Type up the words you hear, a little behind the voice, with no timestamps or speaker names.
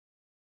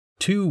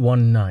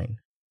219.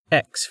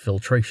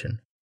 Exfiltration.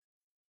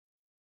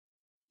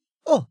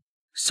 "Oh,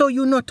 so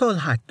you not all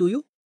hot, do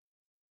you?"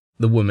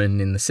 the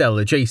woman in the cell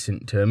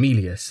adjacent to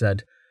Amelia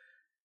said,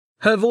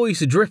 her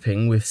voice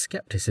dripping with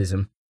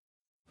skepticism,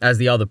 as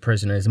the other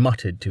prisoners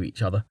muttered to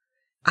each other.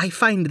 "I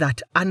find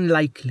that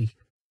unlikely.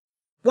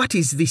 What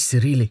is this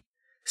really?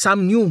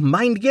 Some new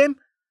mind game?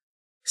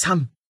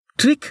 Some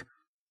trick?"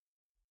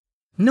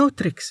 "No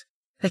tricks,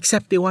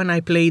 except the one I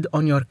played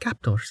on your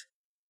captors,"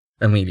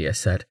 Amelia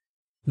said,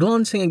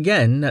 glancing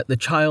again at the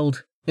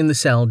child in the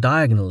cell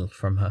diagonal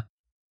from her.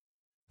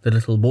 The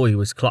little boy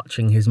was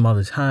clutching his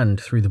mother's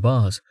hand through the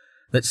bars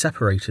that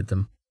separated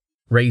them.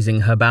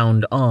 Raising her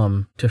bound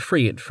arm to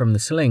free it from the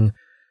sling,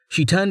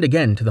 she turned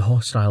again to the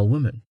hostile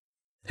woman,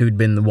 who'd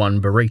been the one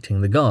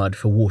berating the guard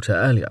for water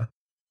earlier.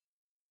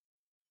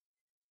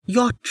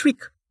 "Your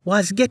trick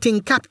was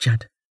getting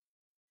captured."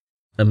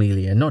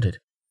 Amelia nodded.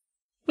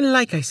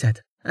 "Like I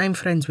said, I'm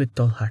friends with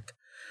Tolhart.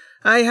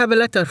 I have a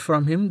letter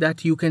from him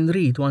that you can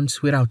read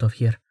once we're out of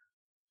here.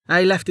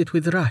 I left it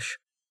with Rush,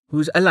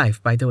 who's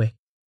alive, by the way,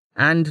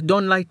 and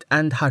Donlight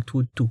and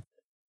Hartwood too."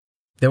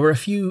 There were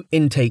a few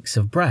intakes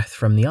of breath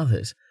from the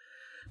others,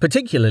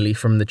 particularly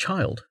from the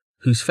child,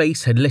 whose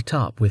face had lit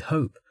up with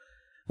hope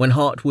when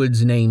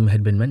Hartwood's name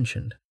had been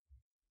mentioned.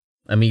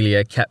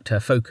 Amelia kept her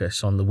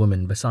focus on the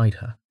woman beside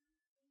her,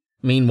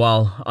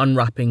 meanwhile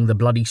unwrapping the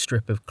bloody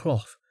strip of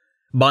cloth,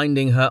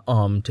 binding her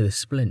arm to the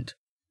splint.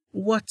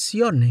 "What's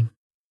your name?"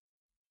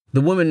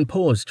 The woman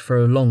paused for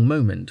a long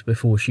moment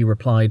before she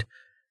replied,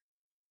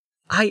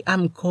 "I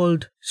am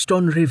called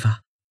Stone River."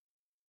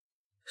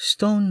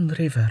 "Stone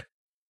River,"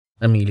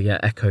 Amelia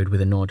echoed with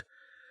a nod.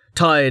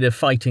 Tired of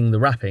fighting the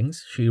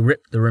wrappings, she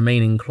ripped the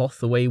remaining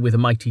cloth away with a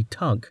mighty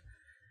tug,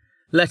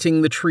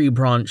 letting the tree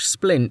branch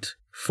splint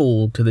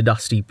fall to the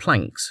dusty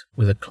planks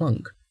with a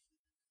clunk.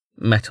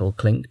 Metal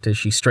clinked as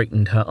she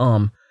straightened her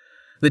arm.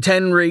 The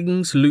 10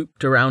 rings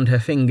looped around her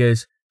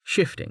fingers,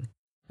 shifting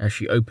as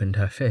she opened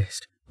her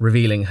fist,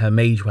 revealing her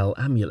Magewell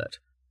amulet.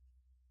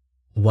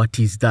 "What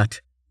is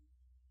that?"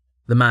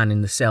 the man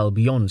in the cell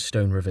beyond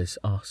Stone Rivers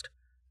asked.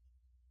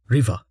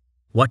 "River,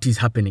 what is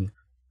happening?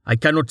 I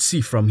cannot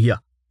see from here."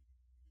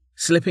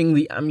 Slipping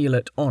the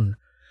amulet on,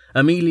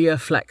 Amelia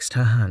flexed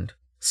her hand,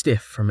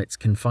 stiff from its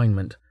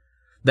confinement,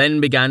 then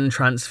began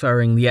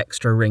transferring the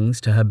extra rings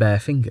to her bare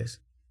fingers.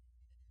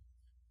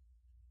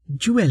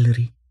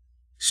 "Jewelry,"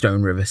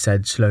 Stone River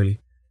said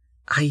slowly.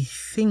 "I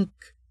think..."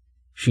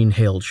 She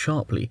inhaled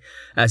sharply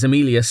as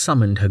Amelia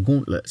summoned her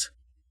gauntlets,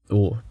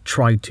 or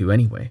tried to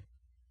anyway.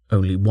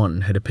 Only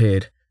one had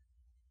appeared.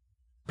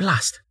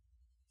 "Blast,"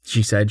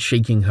 she said,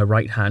 shaking her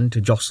right hand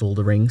to jostle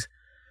the rings.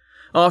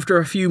 After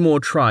a few more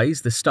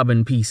tries, the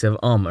stubborn piece of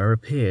armor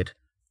appeared,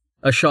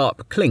 a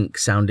sharp clink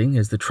sounding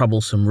as the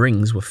troublesome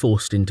rings were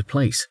forced into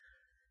place.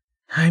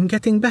 "I'm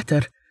getting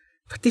better,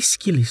 but this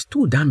skill is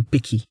too damn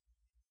picky."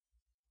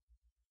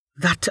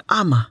 "That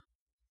armor,"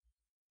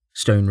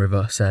 Stone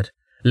River said,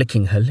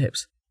 licking her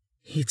lips.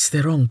 "It's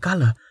the wrong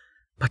color,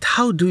 but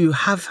how do you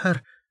have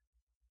her..."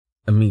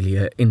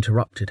 Amelia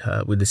interrupted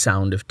her with the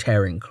sound of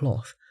tearing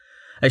cloth,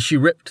 as she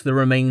ripped the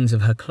remains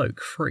of her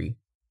cloak free.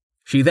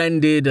 She then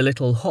did a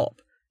little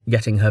hop,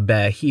 getting her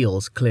bare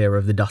heels clear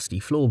of the dusty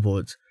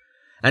floorboards,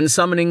 and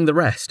summoning the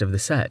rest of the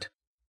set,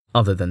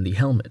 other than the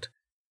helmet.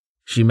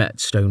 She met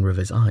Stone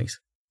River's eyes.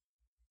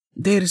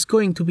 "There's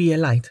going to be a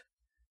light,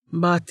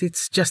 but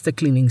it's just a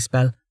cleaning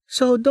spell,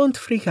 so don't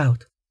freak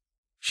out."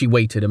 She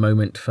waited a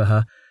moment for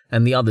her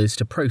and the others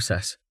to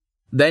process,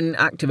 then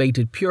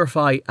activated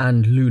Purify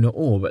and Lunar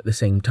Orb at the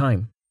same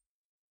time.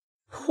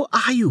 "Who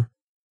are you?"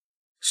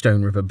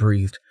 Stone River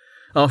breathed,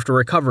 after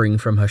recovering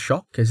from her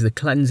shock as the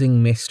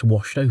cleansing mist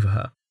washed over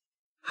her.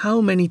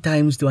 "How many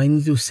times do I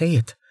need to say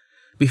it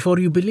before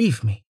you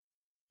believe me?"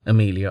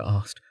 Amelia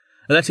asked,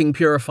 letting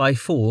Purify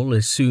fall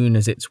as soon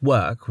as its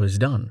work was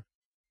done.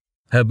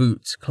 Her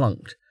boots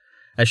clunked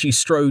as she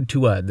strode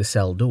toward the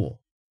cell door,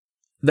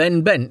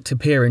 then bent to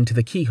peer into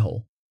the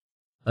keyhole.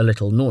 A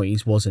little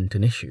noise wasn't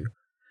an issue,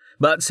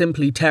 but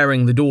simply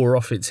tearing the door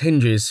off its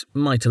hinges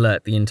might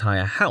alert the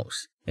entire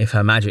house if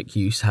her magic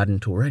use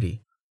hadn't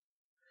already.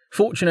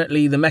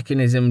 Fortunately, the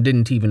mechanism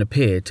didn't even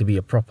appear to be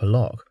a proper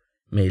lock,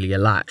 merely a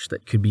latch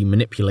that could be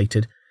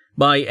manipulated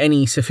by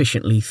any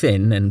sufficiently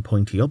thin and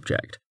pointy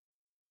object.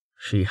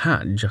 She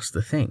had just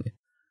the thing.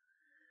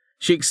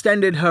 She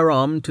extended her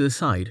arm to the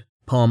side,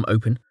 palm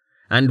open,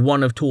 and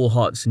one of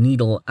Tallheart's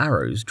needle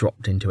arrows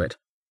dropped into it.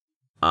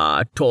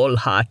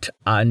 Tallheart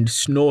and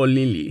Snow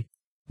Lily,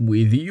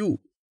 with you?"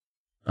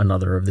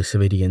 another of the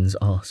Cividians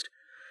asked,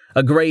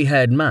 a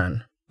grey-haired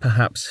man,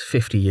 perhaps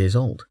 50 years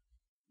old.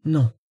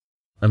 "No,"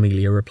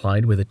 Amelia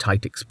replied with a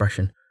tight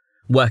expression,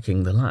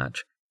 working the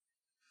latch.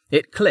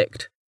 It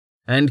clicked,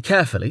 and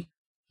carefully,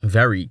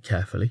 very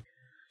carefully,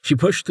 she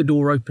pushed the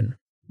door open,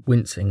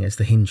 wincing as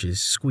the hinges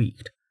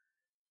squeaked.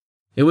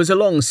 It was a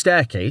long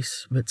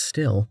staircase, but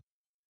still.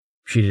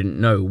 She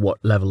didn't know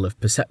what level of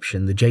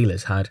perception the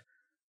jailers had.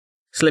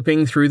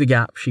 Slipping through the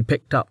gap, she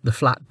picked up the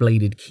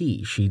flat-bladed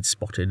key she'd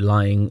spotted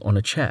lying on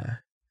a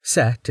chair,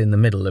 set in the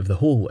middle of the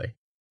hallway.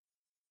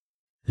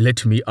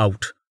 "Let me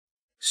out,"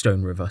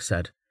 Stone River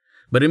said,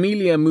 but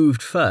Amelia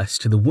moved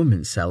first to the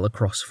woman's cell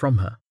across from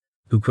her,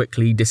 who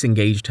quickly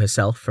disengaged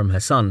herself from her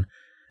son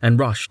and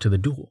rushed to the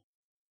door.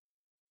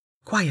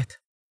 "Quiet,"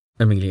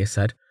 Amelia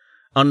said,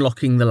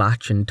 unlocking the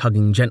latch and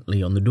tugging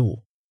gently on the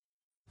door.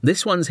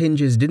 This one's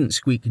hinges didn't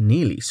squeak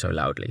nearly so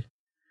loudly,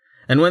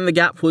 and when the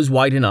gap was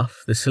wide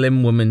enough, the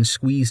slim woman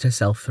squeezed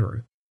herself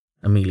through.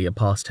 Amelia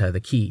passed her the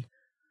key,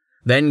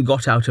 then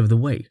got out of the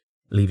way,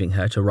 leaving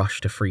her to rush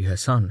to free her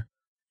son.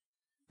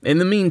 In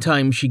the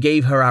meantime, she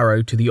gave her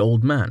arrow to the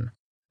old man,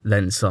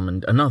 then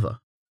summoned another,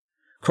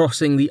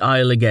 crossing the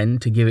aisle again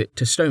to give it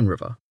to Stone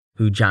River,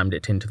 who jammed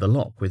it into the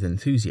lock with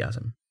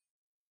enthusiasm.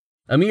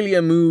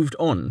 Amelia moved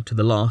on to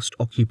the last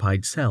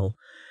occupied cell,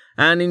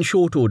 and in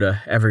short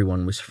order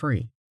everyone was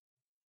free.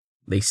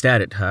 They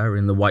stared at her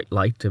in the white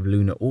light of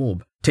lunar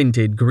orb,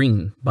 tinted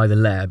green by the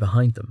lair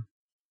behind them.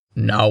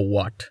 "Now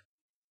what?"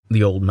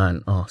 the old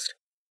man asked.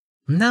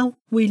 "Now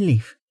we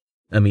leave,"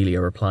 Amelia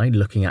replied,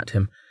 looking at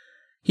him.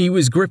 He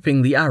was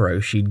gripping the arrow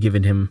she'd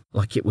given him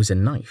like it was a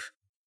knife.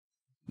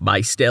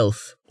 "By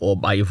stealth or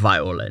by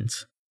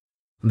violence?"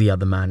 the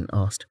other man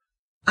asked.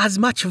 "As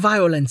much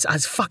violence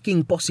as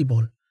fucking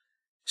possible,"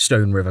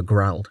 Stone River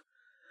growled,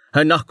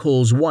 her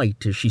knuckles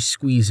white as she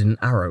squeezed an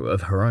arrow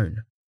of her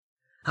own.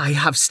 "I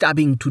have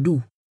stabbing to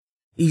do.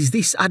 Is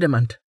this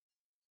adamant?"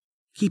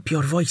 "Keep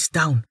your voice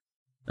down,"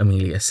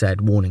 Amelia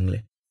said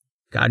warningly.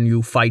 "Can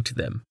you fight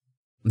them?"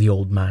 the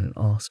old man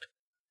asked.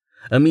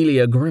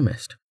 Amelia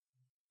grimaced.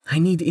 "I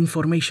need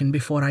information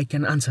before I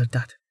can answer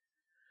that.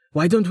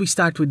 Why don't we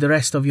start with the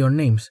rest of your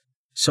names,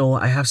 so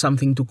I have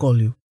something to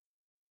call you?"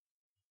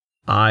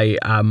 "I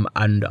am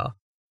Anda,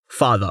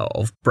 father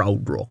of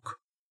Proudrock,"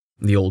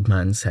 the old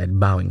man said,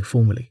 bowing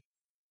formally.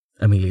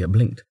 Amelia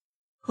blinked.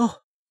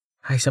 "Oh,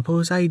 I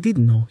suppose I did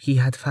know he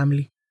had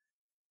family."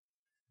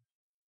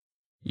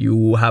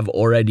 "You have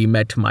already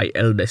met my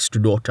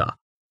eldest daughter,"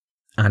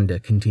 Anda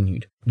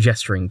continued,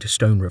 gesturing to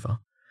Stone River,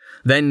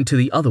 then to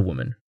the other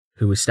woman,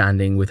 who was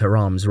standing with her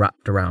arms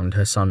wrapped around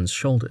her son's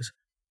shoulders.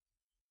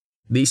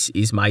 "This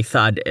is my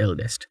third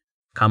eldest,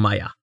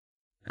 Kamaya,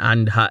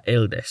 and her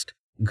eldest,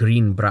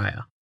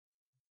 Greenbrier."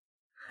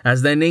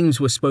 As their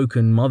names were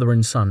spoken, mother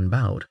and son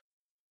bowed.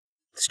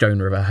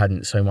 Stone River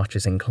hadn't so much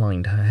as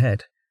inclined her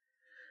head.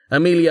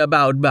 Amelia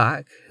bowed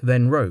back,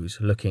 then rose,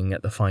 looking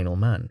at the final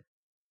man.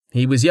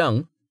 He was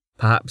young,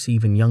 perhaps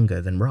even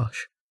younger than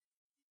Rush.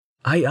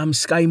 "I am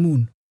Sky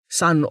Moon,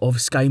 son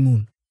of Sky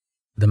Moon,"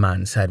 the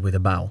man said with a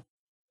bow.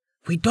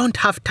 "We don't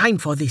have time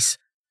for this,"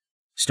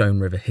 Stone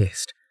River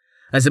hissed,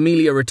 as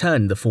Amelia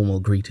returned the formal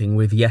greeting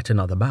with yet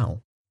another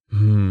bow.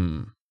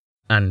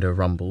 Anda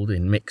rumbled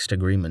in mixed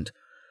agreement,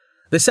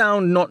 the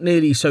sound not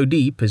nearly so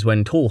deep as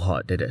when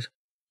Tallheart did it.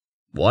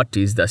 "What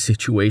is the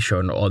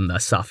situation on the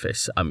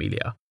surface,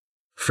 Amelia?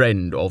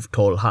 Friend of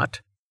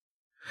Tallheart?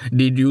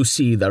 Did you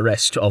see the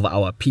rest of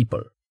our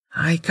people?"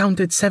 "I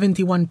counted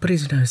 71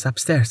 prisoners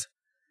upstairs.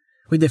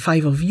 With the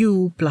 5 of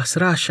you, plus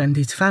Rush and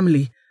his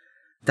family,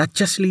 that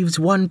just leaves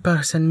one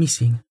person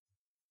missing."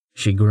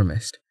 She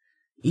grimaced.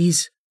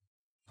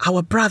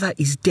 Our brother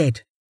is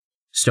dead,"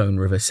 Stone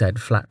River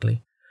said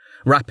flatly,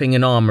 wrapping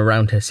an arm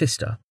around her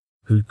sister,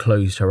 who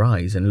closed her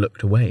eyes and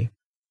looked away.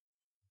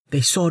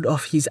 "They sawed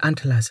off his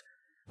antlers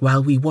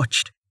while we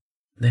watched,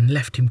 then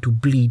left him to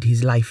bleed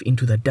his life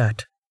into the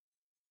dirt."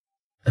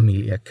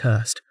 Amelia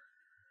cursed.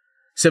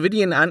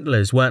 Savidian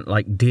antlers weren't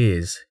like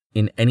deer's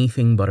in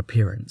anything but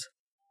appearance.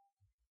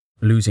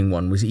 Losing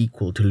one was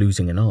equal to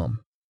losing an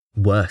arm,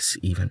 worse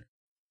even.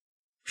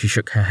 She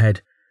shook her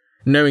head,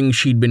 knowing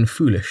she'd been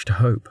foolish to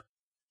hope.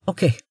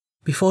 "Okay,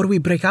 before we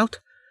break out,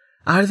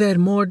 are there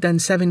more than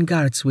 7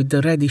 guards with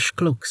the reddish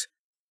cloaks?"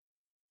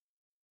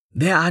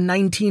 "There are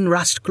 19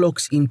 rust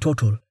cloaks in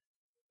total,"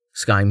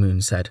 Sky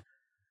Moon said.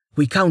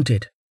 "We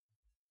counted."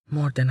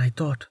 "More than I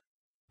thought,"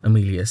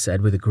 Amelia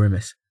said with a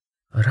grimace.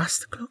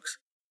 "Rust cloaks?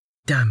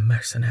 Damn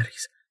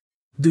mercenaries.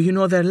 Do you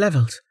know their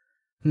levels?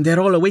 They're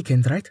all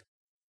awakened, right?"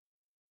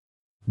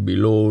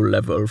 "Below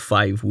level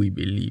 5, we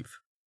believe,"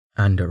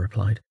 Anda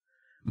replied.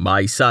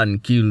 "My son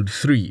killed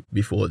 3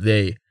 before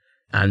they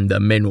and the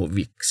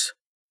Menoviks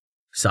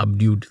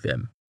subdued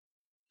them.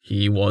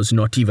 He was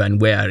not even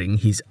wearing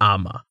his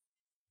armor."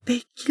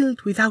 "They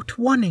killed without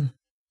warning,"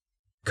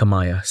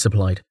 Kamaya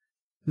supplied.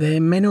 "The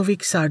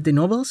Menoviks are the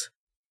nobles?"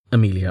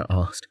 Amelia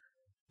asked.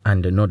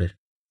 Anda nodded.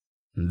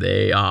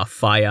 "They are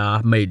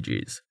fire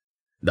mages.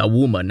 The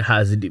woman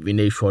has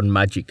divination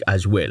magic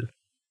as well,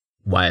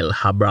 while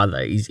her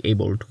brother is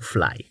able to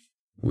fly.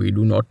 We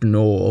do not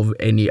know of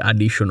any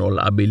additional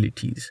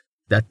abilities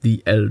that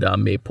the elder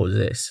may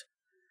possess.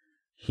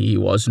 He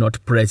was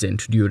not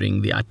present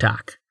during the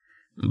attack,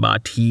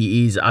 but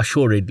he is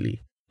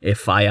assuredly a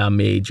fire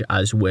mage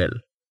as well."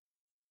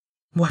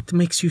 "What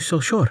makes you so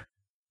sure?"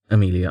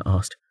 Amelia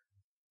asked.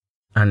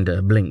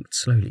 Anda blinked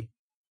slowly.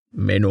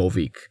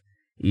 "Menovik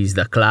is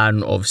the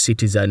clan of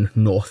citizen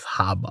North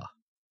Harbor."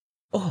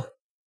 "Oh,"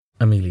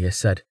 Amelia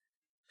said.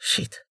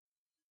 "Shit.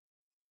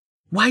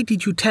 Why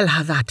did you tell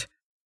her that?"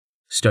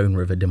 Stone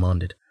River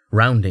demanded,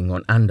 rounding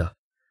on Anda.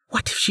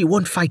 "What if she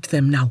won't fight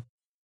them now?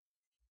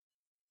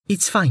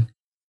 It's fine,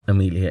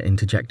 Amelia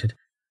interjected.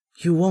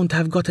 You won't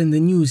have gotten the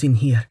news in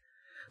here,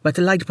 but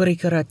the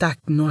Lightbreaker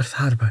attacked North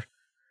Harbor.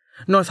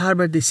 North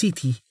Harbor, the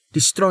city,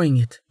 destroying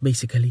it,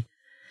 basically.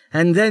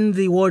 And then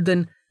the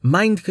Warden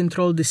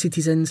mind-controlled the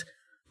citizens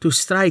to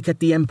strike at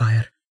the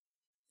Empire.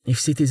 If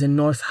Citizen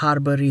North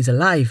Harbor is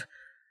alive,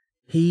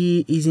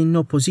 he is in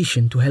no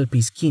position to help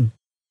his kin.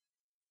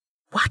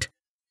 What?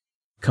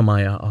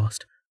 Kamaya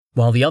asked,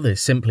 while the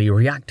others simply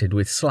reacted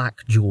with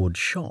slack-jawed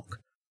shock.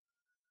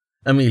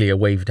 Amelia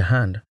waved a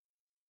hand.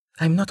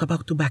 I'm not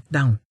about to back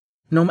down,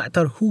 no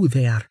matter who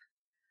they are.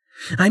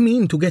 I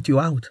mean to get you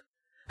out,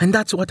 and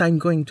that's what I'm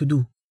going to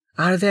do.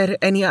 Are there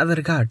any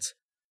other guards?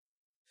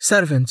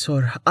 Servants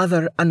or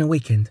other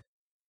unawakened?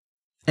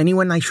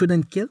 Anyone I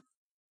shouldn't kill?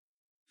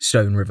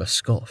 Stone River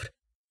scoffed.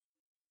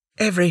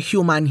 Every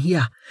human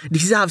here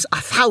deserves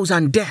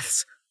 1,000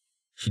 deaths.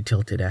 She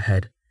tilted her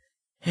head.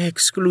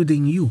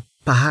 Excluding you,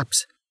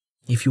 perhaps,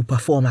 if you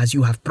perform as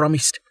you have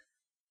promised.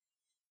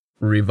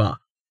 Riva,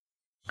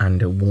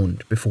 Ander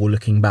warned before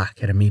looking back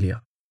at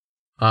Amelia.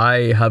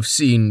 I have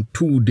seen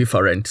 2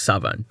 different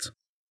servants,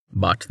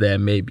 but there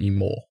may be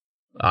more.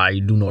 I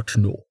do not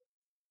know.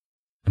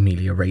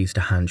 Amelia raised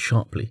a hand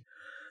sharply,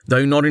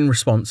 though not in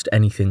response to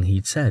anything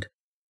he'd said.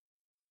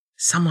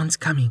 Someone's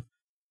coming,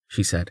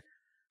 she said,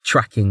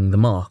 tracking the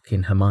mark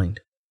in her mind.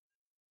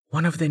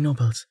 One of the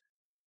nobles,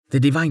 the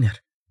diviner.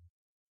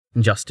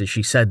 Just as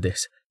she said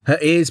this, her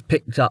ears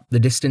picked up the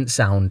distant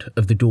sound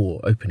of the door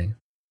opening.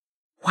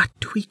 What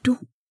do we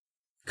do?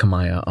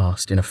 Kamaya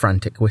asked in a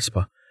frantic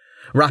whisper,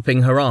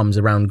 wrapping her arms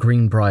around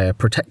Greenbrier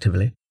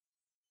protectively.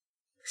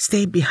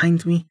 Stay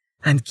behind me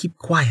and keep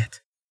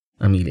quiet,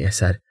 Amelia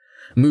said,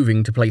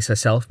 moving to place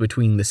herself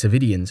between the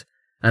Cividians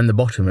and the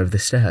bottom of the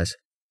stairs.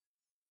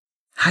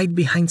 Hide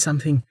behind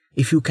something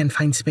if you can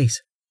find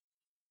space.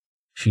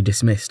 She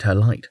dismissed her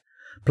light,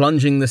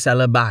 plunging the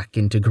cellar back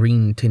into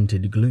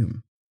green-tinted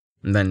gloom,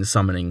 then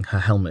summoning her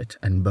helmet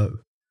and bow.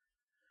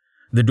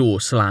 The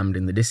door slammed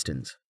in the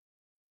distance.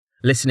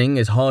 Listening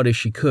as hard as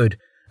she could,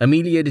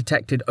 Amelia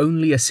detected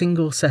only a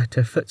single set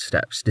of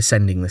footsteps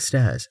descending the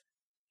stairs,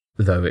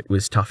 though it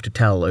was tough to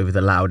tell over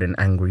the loud and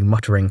angry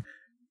muttering.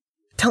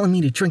 Telling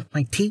me to drink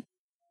my tea?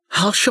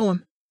 I'll show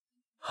him.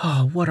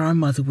 Oh, what our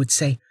mother would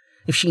say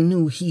if she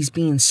knew he's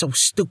being so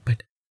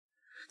stupid.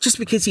 Just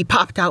because he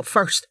popped out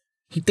first,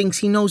 he thinks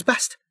he knows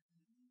best.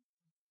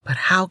 But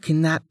how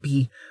can that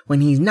be when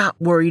he's not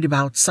worried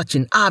about such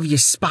an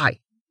obvious spy?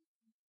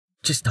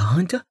 Just a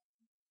hunter?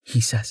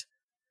 He says.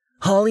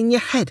 All in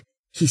your head,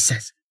 he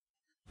says.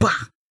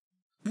 Bah!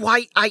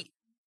 Why,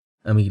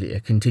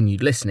 Amelia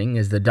continued listening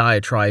as the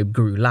diatribe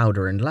grew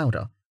louder and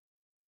louder.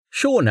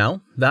 Sure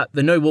now that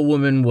the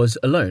noblewoman was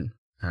alone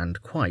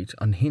and quite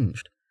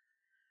unhinged.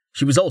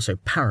 She was also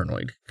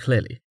paranoid,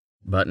 clearly,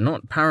 but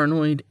not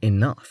paranoid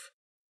enough.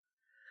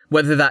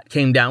 Whether that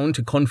came down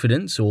to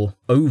confidence or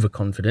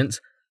overconfidence,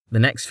 the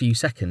next few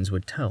seconds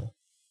would tell.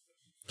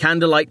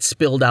 Candlelight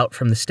spilled out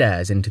from the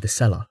stairs into the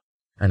cellar,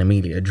 and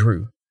Amelia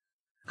drew.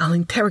 I'll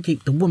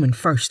interrogate the woman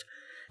first,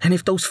 and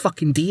if those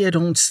fucking deer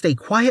don't stay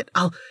quiet,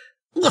 I'll...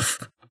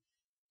 Oof!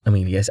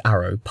 Amelia's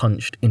arrow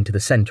punched into the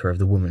centre of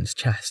the woman's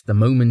chest the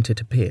moment it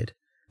appeared,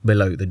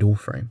 below the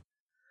doorframe.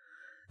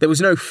 There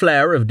was no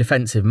flare of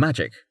defensive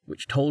magic,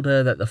 which told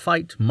her that the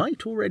fight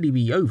might already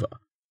be over,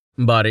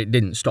 but it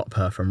didn't stop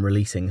her from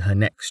releasing her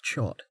next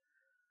shot.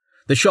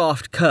 The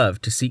shaft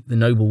curved to seek the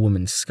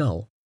noblewoman's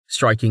skull,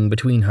 striking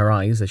between her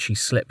eyes as she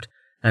slipped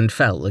and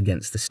fell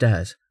against the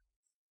stairs.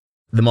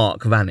 The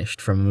mark vanished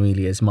from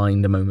Amelia's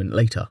mind a moment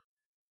later,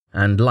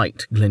 and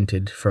light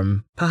glinted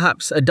from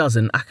perhaps a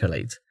dozen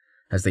accolades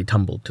as they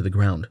tumbled to the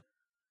ground.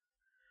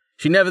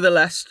 She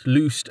nevertheless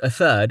loosed a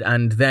third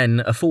and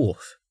then a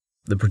fourth,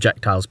 the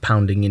projectiles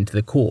pounding into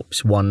the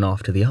corpse one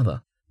after the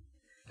other.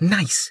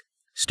 Nice,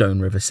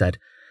 Stone River said,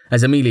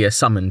 as Amelia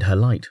summoned her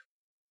light.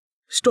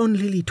 Stone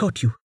Lily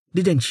taught you,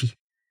 didn't she?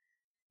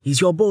 Is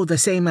your bow the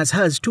same as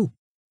hers too?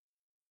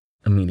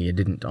 Amelia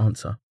didn't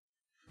answer,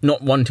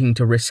 not wanting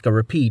to risk a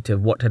repeat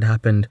of what had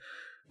happened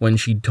when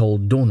she'd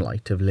told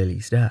Dawnlight of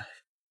Lily's death.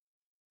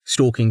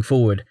 Stalking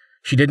forward,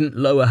 she didn't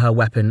lower her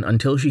weapon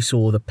until she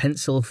saw the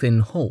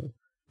pencil-thin hole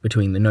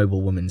between the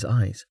noblewoman's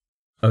eyes.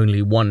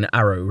 Only one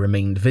arrow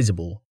remained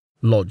visible,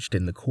 lodged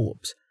in the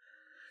corpse,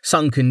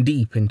 sunken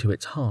deep into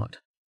its heart.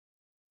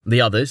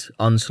 The others,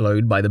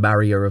 unslowed by the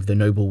barrier of the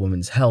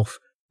noblewoman's health,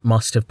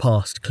 must have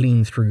passed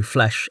clean through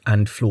flesh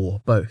and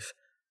floor both,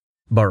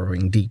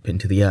 burrowing deep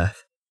into the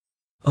earth.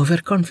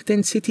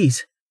 Overconfident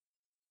cities.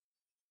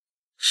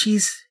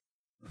 She's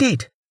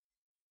dead?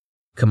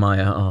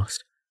 Kamaya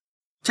asked.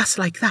 Just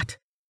like that.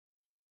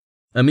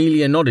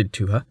 Amelia nodded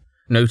to her,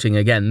 noting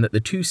again that the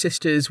two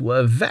sisters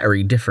were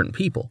very different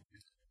people.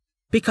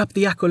 Pick up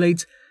the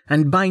accolades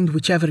and bind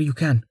whichever you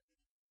can,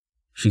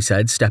 she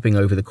said, stepping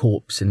over the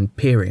corpse and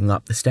peering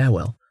up the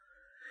stairwell.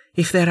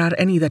 If there are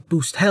any that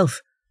boost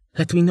health,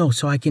 let me know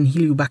so I can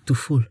heal you back to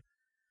full.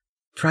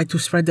 Try to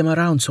spread them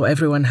around so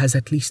everyone has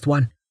at least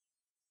one.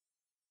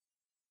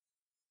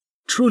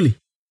 Truly?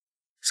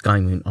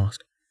 Skymoon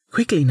asked.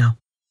 Quickly now,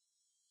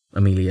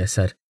 Amelia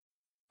said.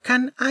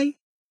 Can I?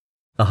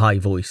 A high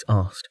voice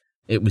asked.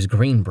 It was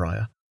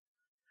Greenbrier.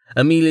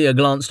 Amelia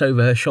glanced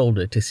over her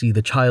shoulder to see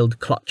the child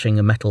clutching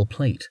a metal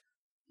plate,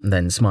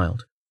 then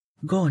smiled.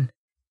 Go on.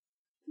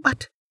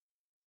 But,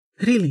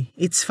 really,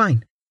 it's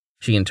fine,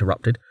 she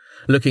interrupted,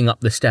 looking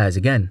up the stairs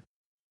again.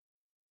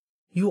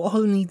 You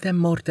all need them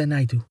more than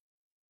I do.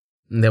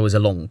 There was a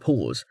long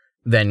pause.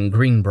 Then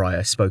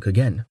Greenbrier spoke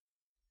again.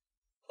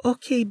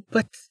 Okay,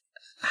 but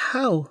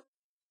how?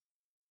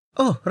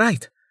 Oh,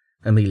 right.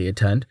 Amelia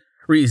turned,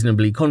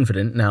 reasonably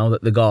confident now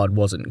that the guard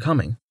wasn't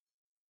coming.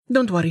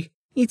 Don't worry,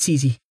 it's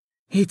easy.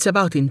 It's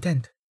about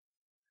intent.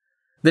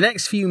 The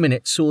next few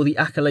minutes saw the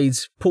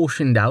accolades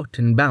portioned out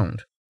and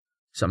bound.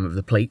 Some of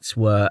the plates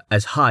were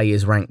as high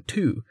as rank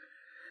 2,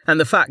 and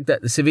the fact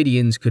that the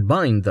Cividians could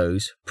bind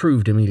those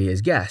proved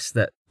Amelia's guess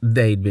that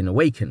they'd been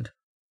awakened.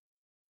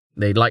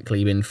 They'd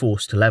likely been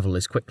forced to level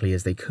as quickly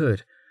as they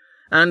could,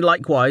 and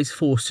likewise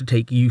forced to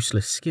take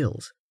useless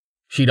skills.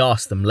 She'd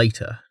ask them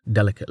later,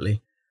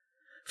 delicately.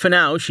 For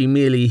now, she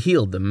merely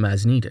healed them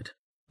as needed,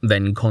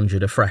 then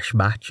conjured a fresh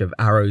batch of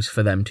arrows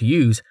for them to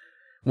use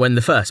when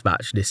the first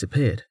batch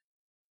disappeared.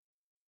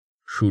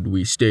 Should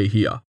we stay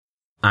here?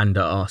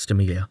 Ander asked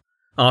Amelia,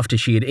 after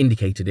she had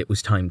indicated it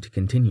was time to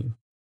continue.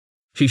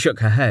 She shook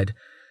her head,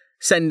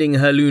 sending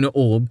her lunar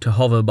orb to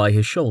hover by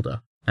his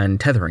shoulder and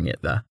tethering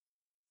it there.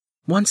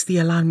 Once the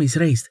alarm is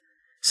raised,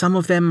 some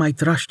of them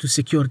might rush to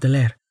secure the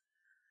lair.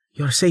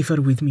 You're safer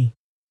with me.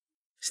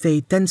 Stay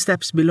 10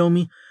 steps below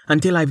me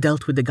until I've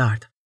dealt with the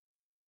guard.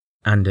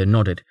 Ander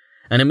nodded,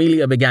 and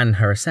Amelia began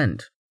her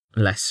ascent,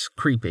 less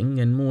creeping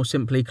and more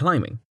simply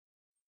climbing.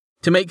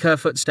 To make her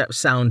footsteps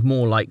sound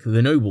more like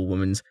the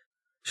noblewoman's,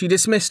 she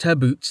dismissed her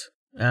boots,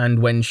 and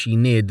when she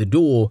neared the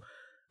door,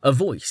 a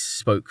voice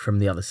spoke from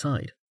the other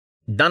side.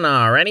 Done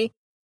already?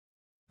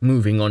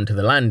 Moving onto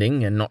the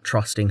landing and not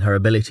trusting her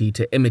ability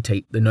to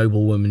imitate the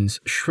noblewoman's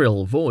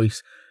shrill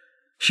voice,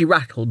 she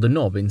rattled the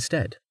knob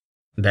instead.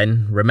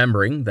 Then,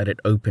 remembering that it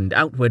opened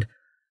outward,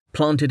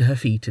 planted her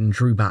feet and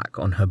drew back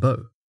on her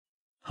bow.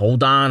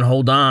 Hold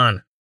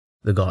on,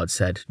 the guard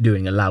said,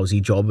 doing a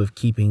lousy job of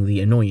keeping the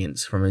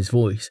annoyance from his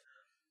voice.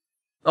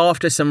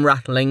 After some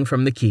rattling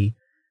from the key,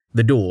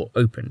 the door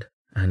opened,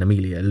 and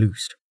Amelia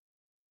loosed.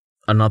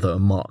 Another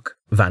mark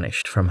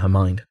vanished from her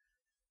mind.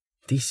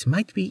 This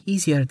might be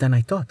easier than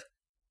I thought.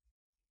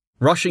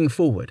 Rushing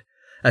forward,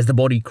 as the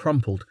body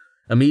crumpled,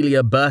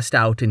 Amelia burst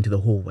out into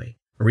the hallway,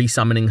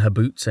 resummoning her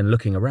boots and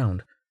looking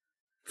around.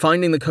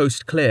 Finding the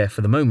coast clear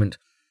for the moment,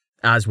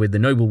 as with the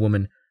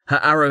noblewoman, her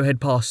arrow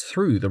had passed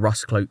through the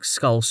rustcloak's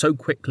skull so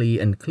quickly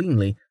and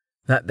cleanly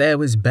that there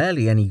was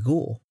barely any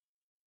gore.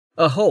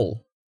 A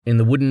hole in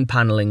the wooden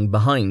panelling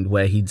behind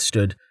where he'd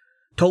stood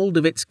told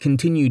of its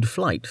continued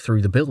flight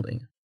through the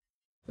building,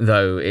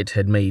 though it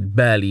had made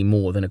barely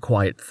more than a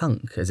quiet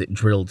thunk as it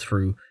drilled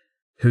through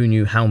who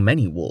knew how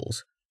many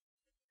walls.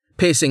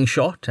 Piercing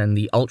shot and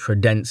the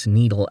ultra-dense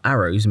needle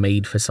arrows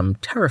made for some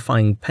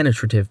terrifying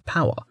penetrative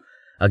power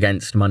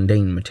against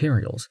mundane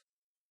materials.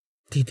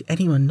 Did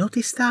anyone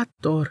notice that,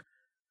 or?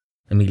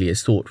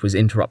 Amelia's thought was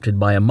interrupted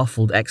by a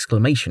muffled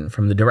exclamation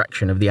from the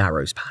direction of the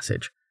arrow's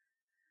passage.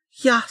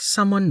 Yeah,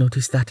 someone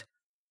noticed that.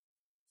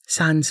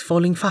 Sand's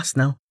falling fast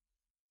now.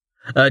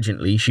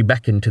 Urgently, she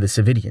beckoned to the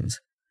Cividians,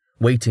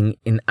 waiting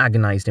in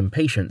agonized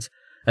impatience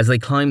as they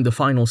climbed the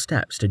final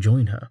steps to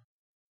join her.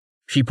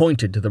 She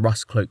pointed to the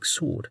rustcloak's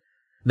sword,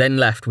 then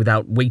left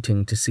without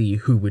waiting to see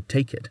who would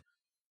take it,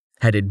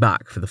 headed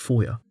back for the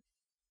foyer.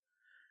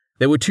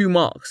 There were 2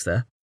 marks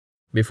there.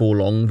 Before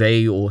long,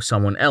 they or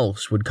someone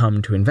else would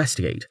come to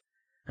investigate,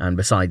 and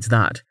besides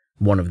that,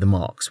 one of the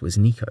marks was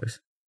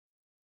Nico's.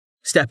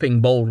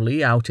 Stepping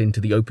boldly out into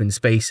the open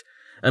space,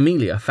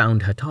 Amelia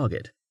found her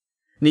target.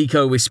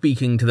 Nico was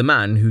speaking to the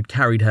man who'd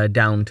carried her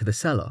down to the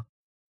cellar,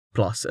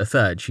 plus a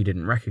third she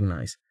didn't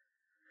recognize.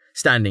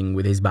 Standing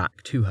with his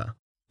back to her,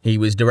 he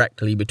was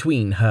directly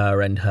between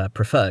her and her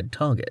preferred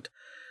target,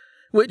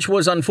 which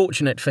was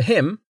unfortunate for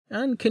him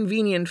and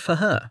convenient for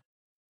her.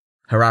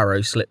 Her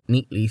arrow slipped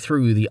neatly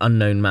through the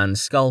unknown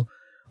man's skull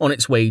on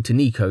its way to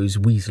Nico's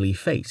Weasley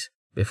face,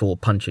 before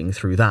punching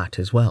through that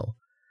as well,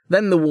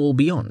 then the wall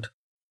beyond.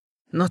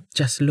 Not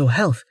just low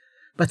health,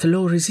 but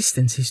low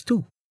resistances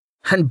too,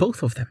 and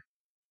both of them.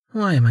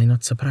 Why am I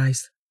not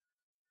surprised?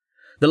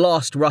 The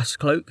last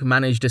rustcloak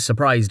managed a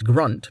surprised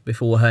grunt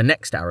before her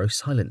next arrow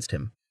silenced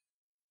him.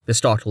 The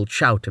startled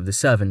shout of the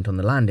servant on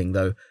the landing,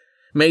 though,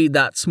 made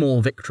that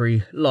small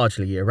victory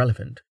largely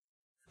irrelevant.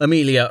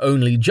 Amelia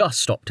only just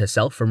stopped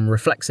herself from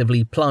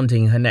reflexively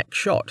planting her next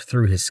shot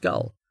through his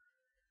skull.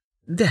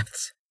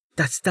 Depths,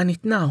 that's done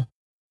it now.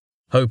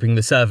 Hoping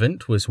the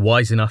servant was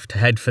wise enough to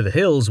head for the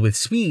hills with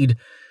speed,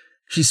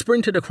 she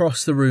sprinted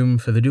across the room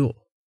for the door.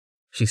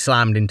 She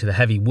slammed into the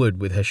heavy wood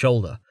with her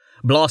shoulder,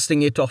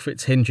 blasting it off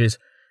its hinges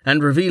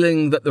and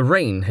revealing that the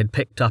rain had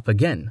picked up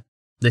again,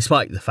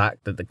 despite the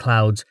fact that the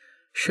clouds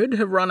should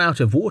have run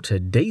out of water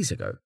days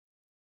ago.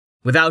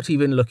 Without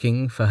even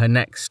looking for her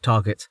next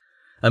target,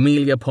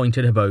 Amelia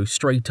pointed her bow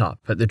straight up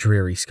at the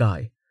dreary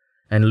sky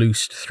and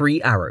loosed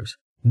 3 arrows,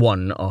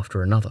 one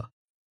after another.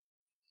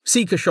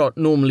 Seeker Shot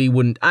normally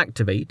wouldn't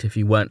activate if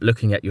you weren't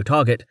looking at your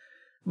target,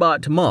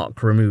 but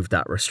Mark removed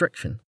that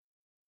restriction.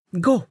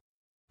 Go,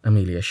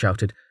 Amelia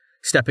shouted,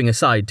 stepping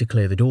aside to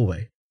clear the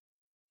doorway.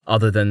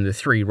 Other than the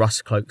 3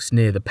 rust cloaks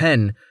near the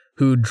pen,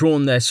 who'd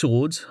drawn their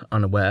swords,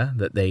 unaware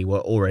that they were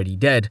already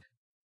dead,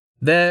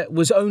 there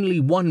was only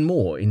one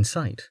more in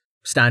sight,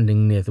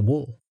 standing near the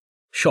wall.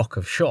 Shock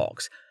of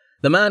shocks,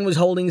 the man was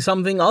holding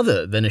something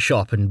other than a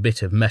sharpened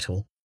bit of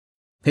metal.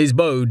 His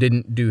bow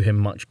didn't do him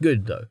much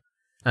good, though,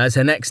 as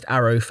her next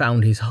arrow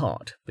found his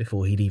heart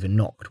before he'd even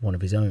knocked one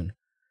of his own.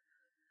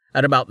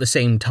 At about the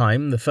same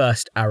time, the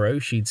first arrow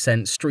she'd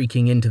sent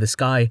streaking into the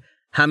sky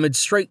hammered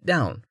straight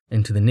down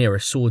into the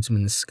nearest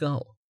swordsman's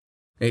skull.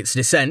 Its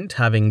descent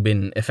having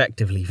been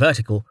effectively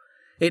vertical,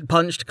 it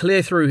punched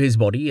clear through his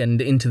body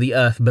and into the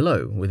earth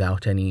below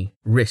without any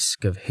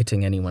risk of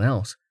hitting anyone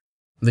else.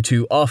 The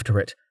 2 after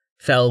it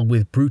fell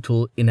with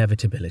brutal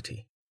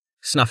inevitability,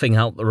 snuffing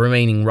out the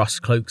remaining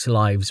rust cloaks'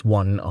 lives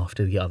one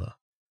after the other.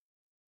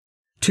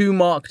 2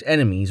 marked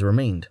enemies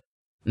remained,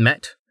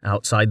 met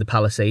outside the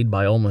palisade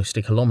by almost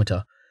a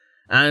kilometre,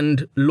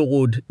 and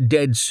Lord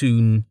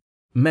Deadsoon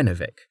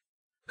Menovic,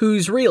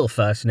 whose real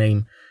first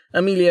name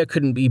Amelia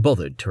couldn't be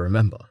bothered to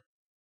remember.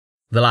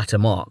 The latter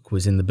mark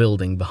was in the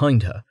building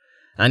behind her,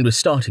 and was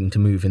starting to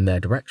move in their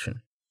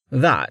direction.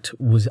 That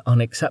was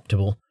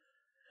unacceptable.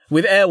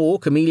 With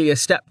Airwalk, Amelia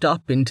stepped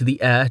up into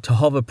the air to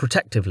hover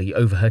protectively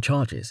over her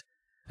charges,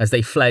 as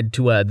they fled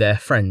toward their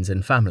friends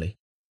and family.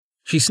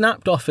 She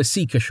snapped off a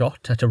seeker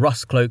shot at a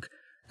rust cloak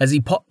as he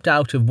popped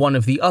out of one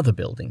of the other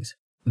buildings,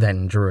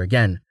 then drew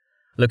again,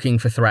 looking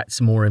for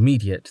threats more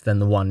immediate than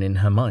the one in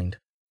her mind.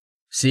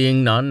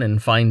 Seeing none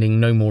and finding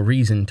no more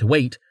reason to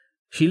wait,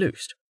 she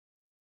loosed.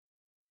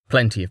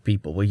 Plenty of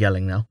people were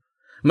yelling now,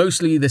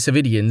 mostly the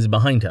Cividians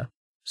behind her,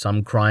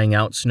 some crying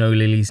out Snow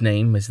Lily's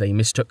name as they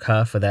mistook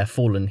her for their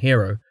fallen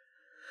hero.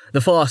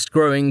 The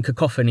fast-growing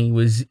cacophony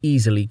was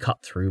easily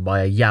cut through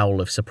by a yowl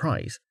of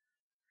surprise.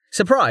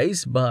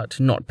 Surprise, but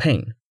not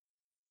pain.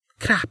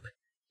 Crap,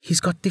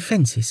 he's got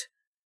defences.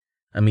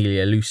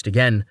 Amelia loosed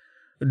again,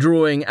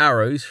 drawing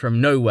arrows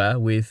from nowhere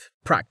with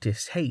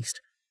practiced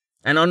haste,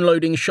 and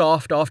unloading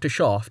shaft after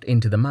shaft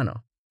into the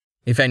manor.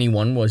 If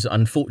anyone was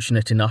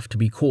unfortunate enough to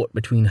be caught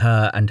between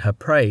her and her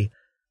prey,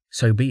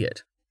 so be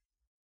it.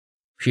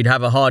 She'd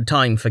have a hard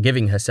time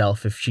forgiving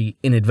herself if she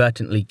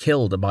inadvertently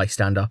killed a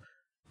bystander,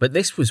 but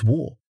this was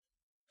war.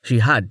 She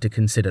had to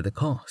consider the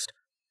cost.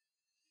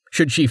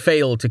 Should she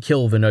fail to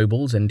kill the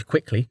nobles and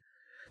quickly,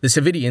 the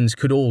Cividians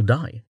could all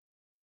die,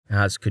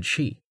 as could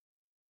she.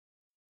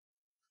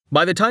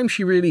 By the time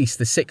she released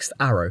the 6th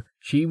arrow,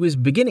 she was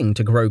beginning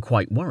to grow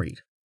quite worried.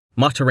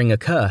 Muttering a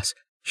curse,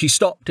 she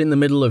stopped in the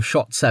middle of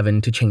shot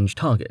 7 to change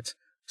targets,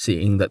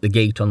 seeing that the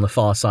gate on the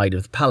far side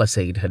of the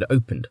palisade had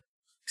opened.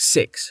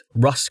 6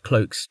 rust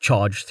cloaks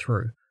charged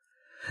through,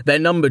 their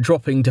number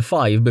dropping to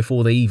 5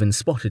 before they even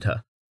spotted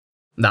her.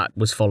 That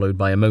was followed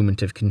by a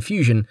moment of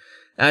confusion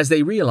as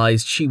they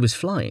realized she was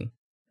flying,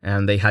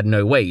 and they had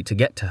no way to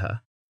get to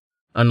her.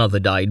 Another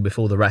died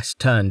before the rest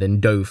turned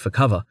and dove for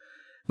cover,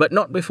 but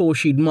not before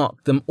she'd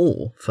marked them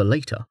all for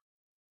later.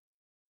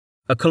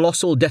 A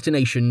colossal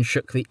detonation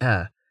shook the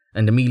air,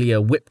 and Amelia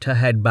whipped her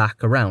head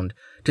back around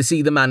to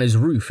see the manor's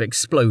roof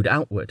explode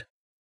outward.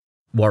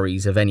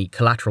 Worries of any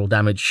collateral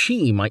damage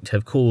she might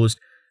have caused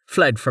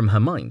fled from her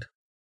mind,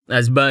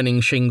 as burning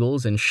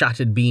shingles and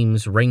shattered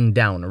beams rained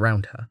down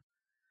around her.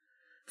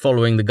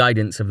 Following the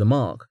guidance of the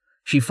mark,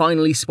 she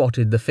finally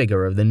spotted the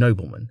figure of the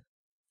nobleman,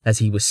 as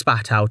he was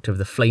spat out of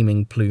the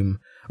flaming plume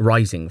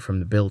rising from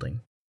the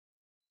building.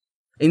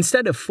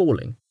 Instead of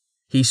falling,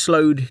 he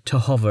slowed to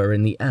hover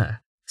in the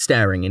air,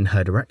 staring in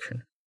her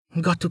direction.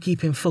 Got to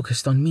keep him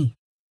focused on me.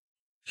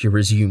 She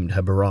resumed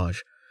her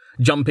barrage,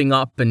 jumping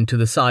up and to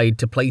the side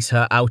to place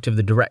her out of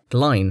the direct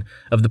line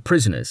of the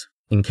prisoners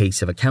in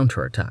case of a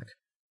counterattack.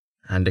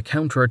 And a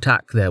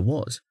counterattack there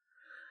was.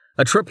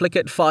 A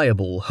triplicate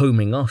fireball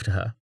homing after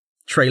her,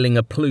 trailing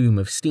a plume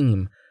of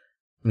steam.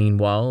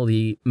 Meanwhile,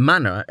 the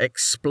manor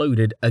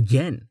exploded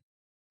again.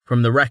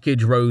 From the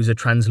wreckage rose a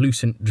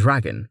translucent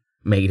dragon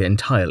made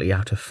entirely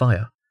out of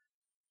fire.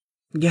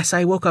 Guess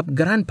I woke up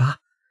Grandpa.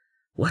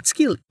 What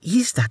skill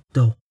is that,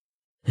 though?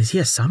 Is he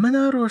a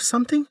summoner or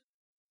something?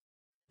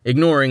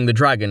 Ignoring the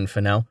dragon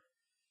for now,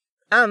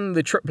 and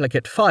the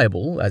triplicate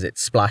fireball as it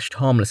splashed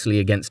harmlessly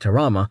against her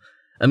armor,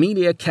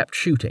 Amelia kept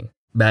shooting,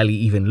 barely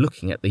even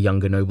looking at the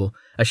younger noble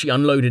as she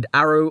unloaded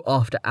arrow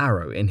after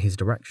arrow in his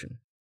direction,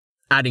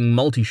 adding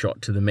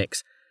multi-shot to the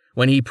mix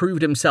when he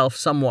proved himself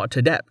somewhat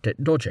adept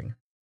at dodging.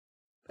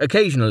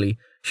 Occasionally,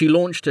 she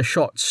launched a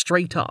shot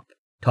straight up,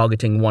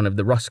 targeting one of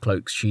the rust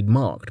cloaks she'd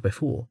marked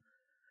before.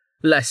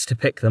 Less to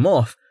pick them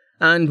off,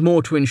 and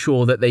more to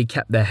ensure that they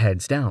kept their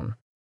heads down.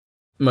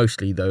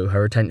 Mostly, though,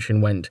 her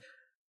attention went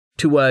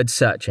towards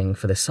searching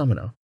for the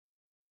summoner.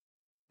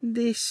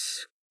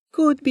 This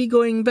could be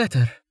going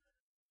better.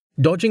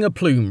 Dodging a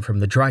plume from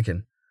the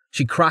dragon,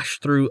 she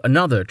crashed through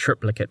another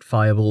triplicate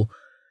fireball,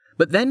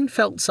 but then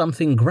felt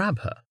something grab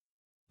her.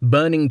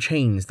 Burning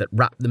chains that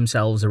wrapped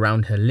themselves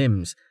around her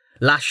limbs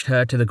lashed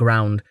her to the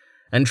ground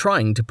and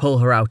trying to pull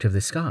her out of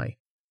the sky.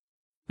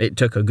 It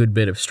took a good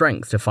bit of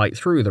strength to fight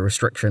through the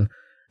restriction,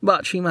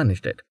 but she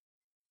managed it,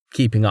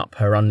 keeping up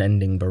her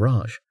unending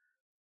barrage.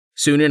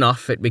 Soon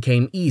enough, it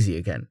became easy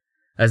again,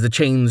 as the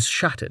chains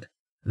shattered,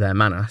 their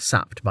mana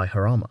sapped by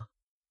her armor.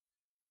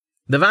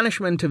 The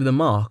vanishment of the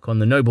mark on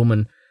the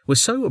nobleman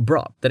was so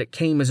abrupt that it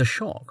came as a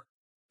shock.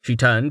 She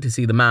turned to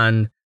see the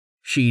man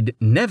she'd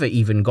never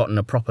even gotten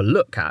a proper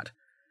look at,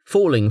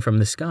 falling from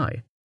the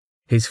sky,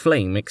 his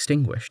flame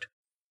extinguished.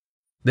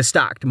 The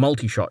stacked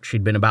multi-shot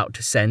she'd been about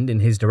to send in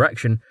his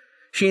direction,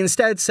 she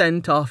instead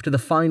sent after the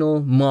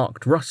final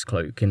marked rust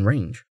cloak in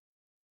range.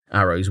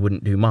 Arrows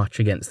wouldn't do much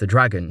against the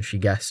dragon, she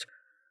guessed.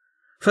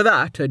 For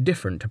that, a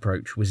different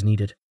approach was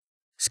needed.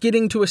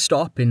 Skidding to a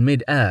stop in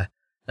mid-air,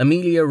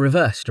 Amelia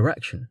reversed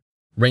direction,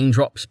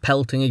 raindrops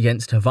pelting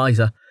against her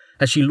visor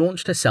as she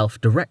launched herself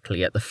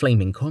directly at the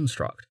flaming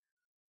construct.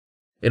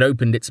 It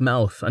opened its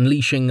mouth,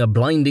 unleashing a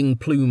blinding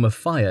plume of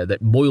fire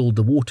that boiled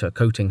the water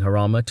coating her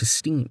armor to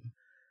steam.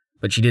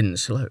 But she didn't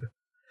slow,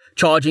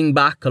 charging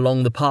back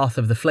along the path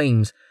of the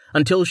flames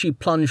until she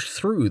plunged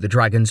through the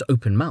dragon's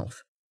open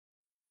mouth.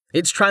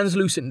 Its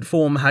translucent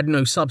form had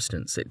no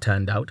substance, it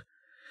turned out,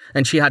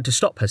 and she had to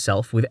stop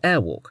herself with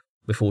airwalk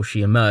before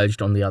she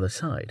emerged on the other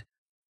side.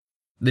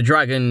 The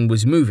dragon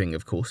was moving,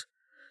 of course,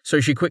 so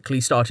she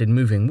quickly started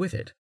moving with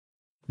it,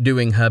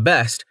 doing her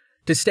best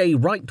to stay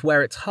right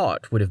where its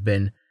heart would have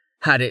been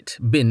had it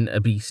been a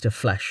beast of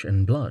flesh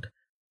and blood.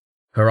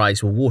 Her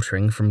eyes were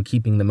watering from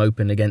keeping them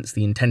open against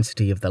the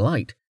intensity of the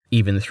light,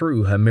 even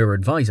through her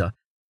mirrored visor,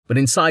 but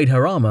inside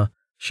her armor,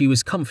 she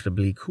was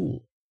comfortably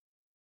cool.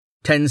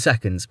 10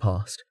 seconds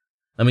passed,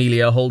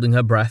 Amelia holding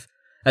her breath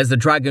as the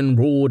dragon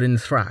roared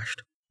and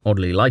thrashed,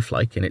 oddly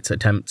lifelike in its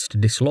attempts to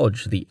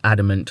dislodge the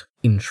adamant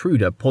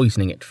intruder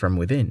poisoning it from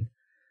within.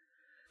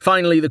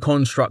 Finally, the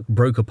construct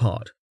broke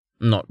apart,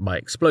 not by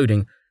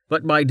exploding,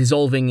 but by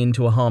dissolving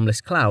into a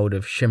harmless cloud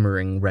of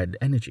shimmering red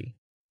energy.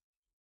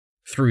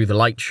 Through the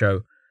light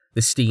show,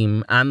 the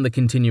steam, and the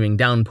continuing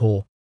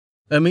downpour,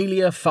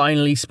 Amelia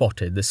finally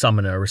spotted the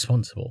summoner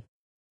responsible.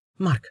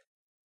 Mark.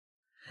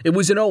 It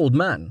was an old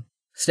man,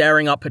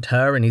 staring up at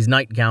her in his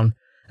nightgown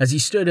as he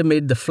stood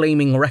amid the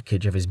flaming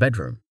wreckage of his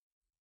bedroom.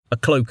 A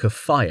cloak of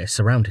fire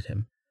surrounded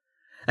him,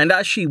 and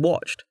as she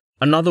watched,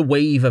 another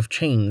wave of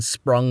chains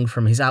sprung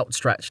from his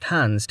outstretched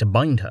hands to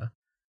bind her.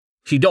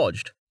 She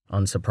dodged,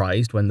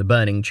 unsurprised when the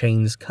burning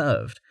chains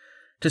curved,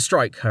 to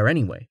strike her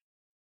anyway,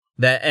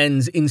 their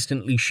ends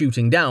instantly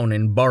shooting down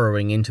and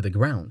burrowing into the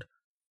ground.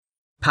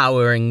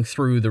 Powering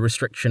through the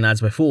restriction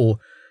as before,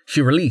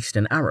 she released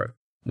an arrow,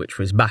 which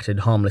was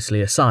battered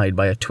harmlessly aside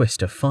by a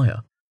twist of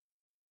fire.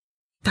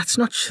 That's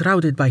not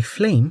shrouded by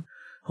flame,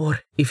 or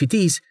if it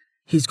is,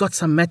 he's got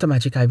some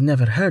metamagic I've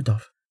never heard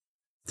of.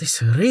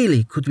 This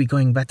really could be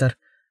going better.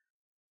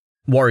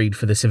 Worried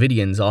for the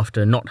Cividians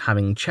after not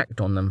having checked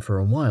on them for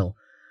a while,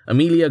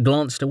 Amelia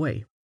glanced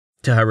away,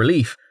 to her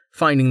relief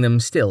finding them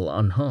still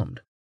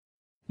unharmed.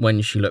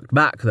 When she looked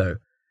back, though,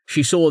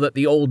 she saw that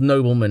the old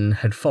nobleman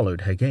had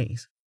followed her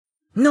gaze.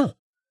 No!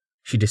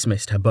 She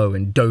dismissed her bow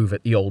and dove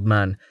at the old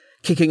man,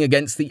 kicking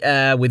against the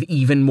air with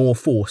even more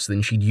force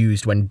than she'd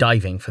used when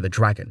diving for the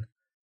dragon.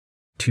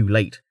 Too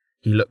late,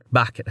 he looked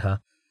back at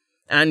her,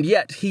 and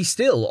yet he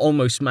still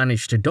almost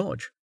managed to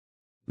dodge.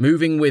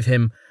 Moving with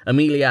him,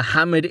 Amelia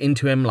hammered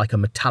into him like a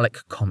metallic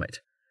comet,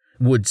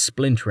 wood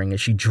splintering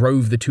as she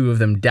drove the two of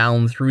them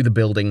down through the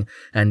building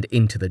and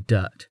into the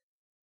dirt.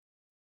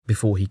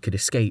 Before he could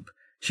escape,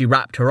 she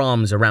wrapped her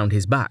arms around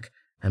his back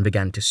and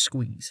began to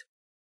squeeze,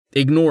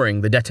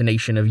 ignoring the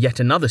detonation of yet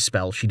another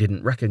spell she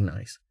didn't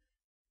recognize.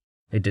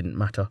 It didn't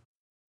matter.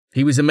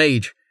 He was a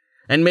mage,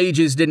 and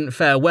mages didn't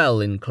fare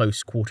well in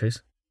close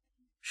quarters.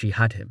 She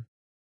had him.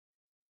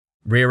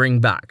 Rearing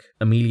back,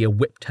 Amelia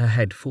whipped her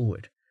head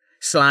forward,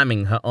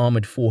 slamming her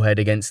armored forehead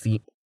against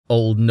the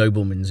old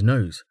nobleman's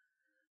nose,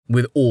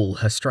 with all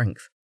her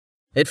strength.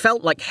 It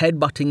felt like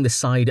headbutting the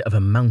side of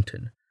a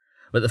mountain,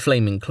 but the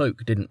flaming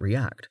cloak didn't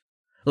react,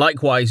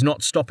 likewise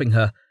not stopping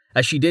her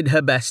as she did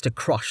her best to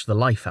crush the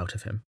life out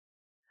of him.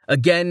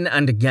 Again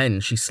and again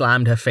she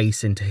slammed her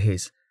face into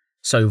his,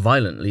 so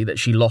violently that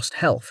she lost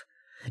health,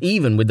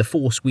 even with the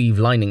force weave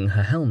lining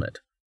her helmet.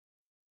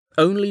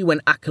 Only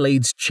when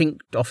accolades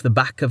chinked off the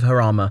back of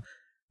her armor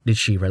did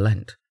she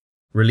relent,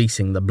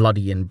 releasing the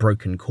bloody and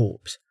broken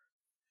corpse.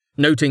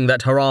 Noting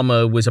that her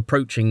armor was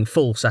approaching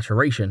full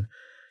saturation,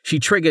 she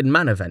triggered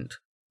Manavent,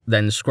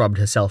 then scrubbed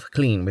herself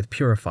clean with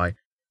Purify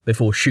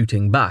before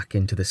shooting back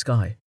into the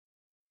sky.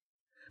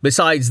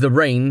 Besides the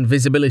rain,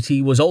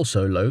 visibility was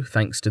also low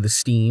thanks to the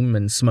steam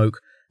and smoke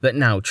that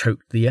now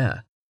choked the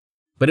air.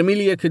 But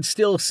Amelia could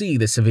still see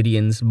the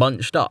Cividians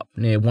bunched up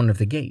near one of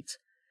the gates,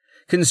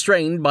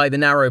 constrained by the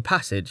narrow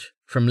passage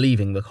from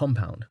leaving the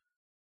compound.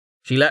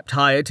 She leapt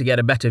higher to get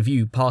a better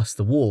view past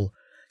the wall,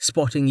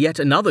 spotting yet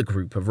another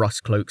group of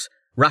rust cloaks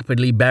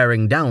rapidly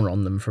bearing down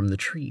on them from the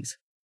trees.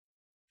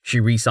 She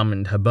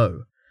resummoned her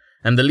bow,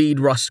 and the lead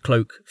rust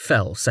cloak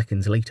fell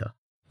seconds later,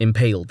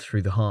 impaled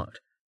through the heart.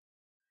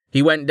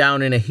 He went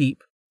down in a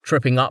heap,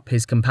 tripping up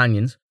his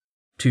companions.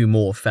 2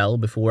 more fell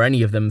before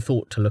any of them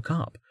thought to look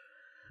up,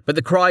 but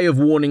the cry of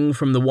warning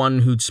from the one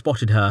who'd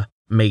spotted her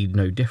made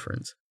no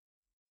difference.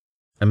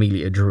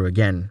 Amelia drew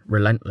again,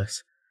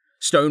 relentless.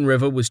 Stone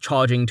River was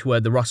charging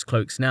toward the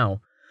Rustcloaks now,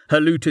 her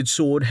looted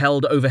sword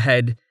held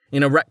overhead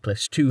in a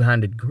reckless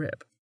 2-handed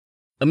grip.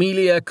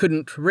 Amelia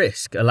couldn't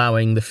risk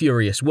allowing the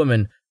furious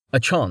woman a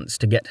chance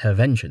to get her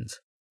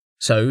vengeance,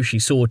 so she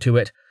saw to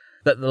it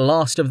that the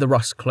last of the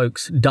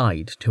Rustcloaks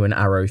died to an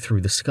arrow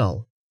through the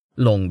skull,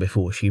 long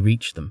before she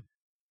reached them.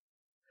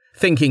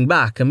 Thinking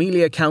back,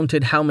 Amelia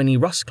counted how many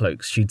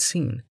Rustcloaks she'd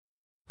seen,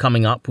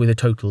 coming up with a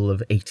total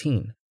of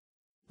 18.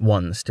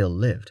 1 still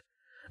lived,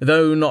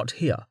 though not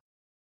here.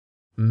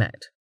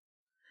 Met.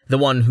 The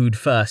one who'd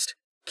first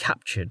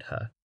captured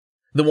her.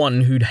 The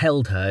one who'd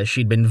held her as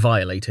she'd been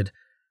violated,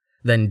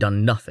 then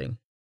done nothing,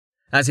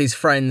 as his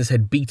friends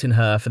had beaten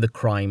her for the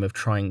crime of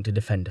trying to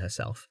defend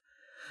herself.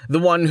 The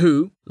one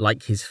who,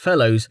 like his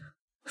fellows,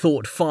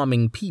 thought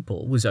farming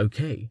people was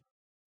okay.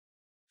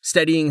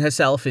 Steadying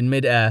herself in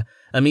mid-air,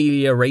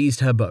 Amelia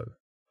raised her bow.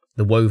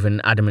 The woven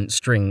adamant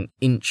string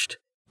inched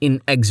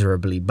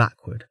inexorably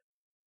backward.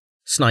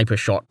 Sniper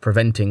shot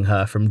preventing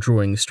her from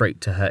drawing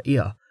straight to her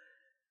ear,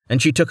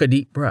 and she took a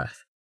deep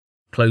breath,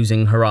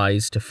 closing her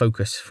eyes to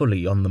focus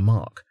fully on the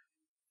mark.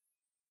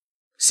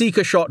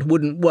 Seeker shot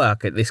wouldn't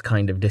work at this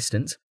kind of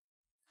distance.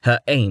 Her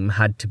aim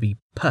had to be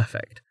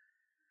perfect.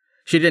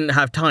 She didn't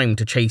have time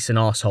to chase an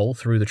arsehole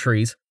through the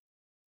trees.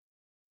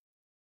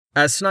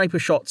 As Sniper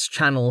Shot's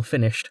channel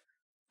finished,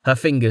 her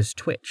fingers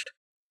twitched,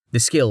 the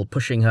skill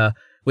pushing her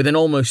with an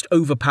almost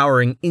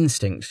overpowering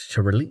instinct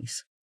to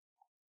release.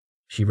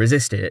 She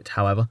resisted it,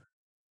 however,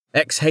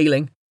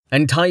 exhaling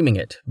and timing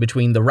it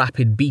between the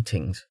rapid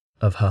beatings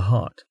of her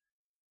heart.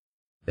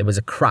 There was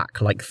a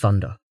crack like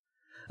thunder,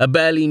 a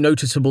barely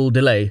noticeable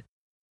delay,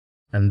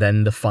 and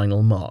then the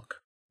final mark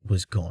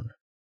was gone.